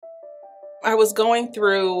I was going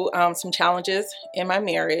through some challenges in my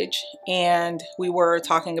marriage, and we were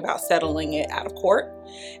talking about settling it out of court.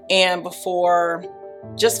 And before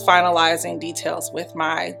just finalizing details with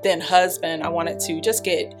my then husband, I wanted to just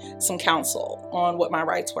get some counsel on what my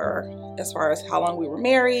rights were as far as how long we were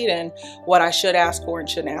married and what I should ask for and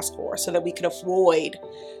shouldn't ask for so that we could avoid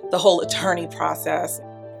the whole attorney process.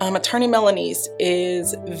 Attorney Melanese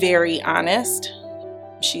is very honest.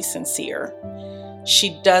 She's sincere.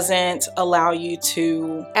 She doesn't allow you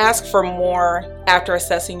to ask for more after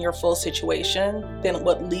assessing your full situation than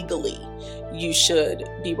what legally you should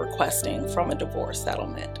be requesting from a divorce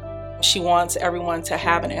settlement. She wants everyone to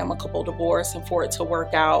have an amicable divorce and for it to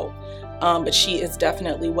work out, but she is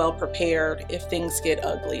definitely well prepared if things get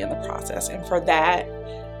ugly in the process. And for that,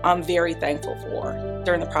 I'm very thankful for.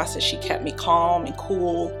 During the process, she kept me calm and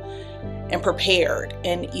cool and prepared.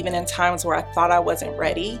 And even in times where I thought I wasn't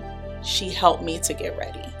ready, she helped me to get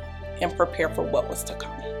ready and prepare for what was to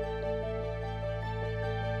come.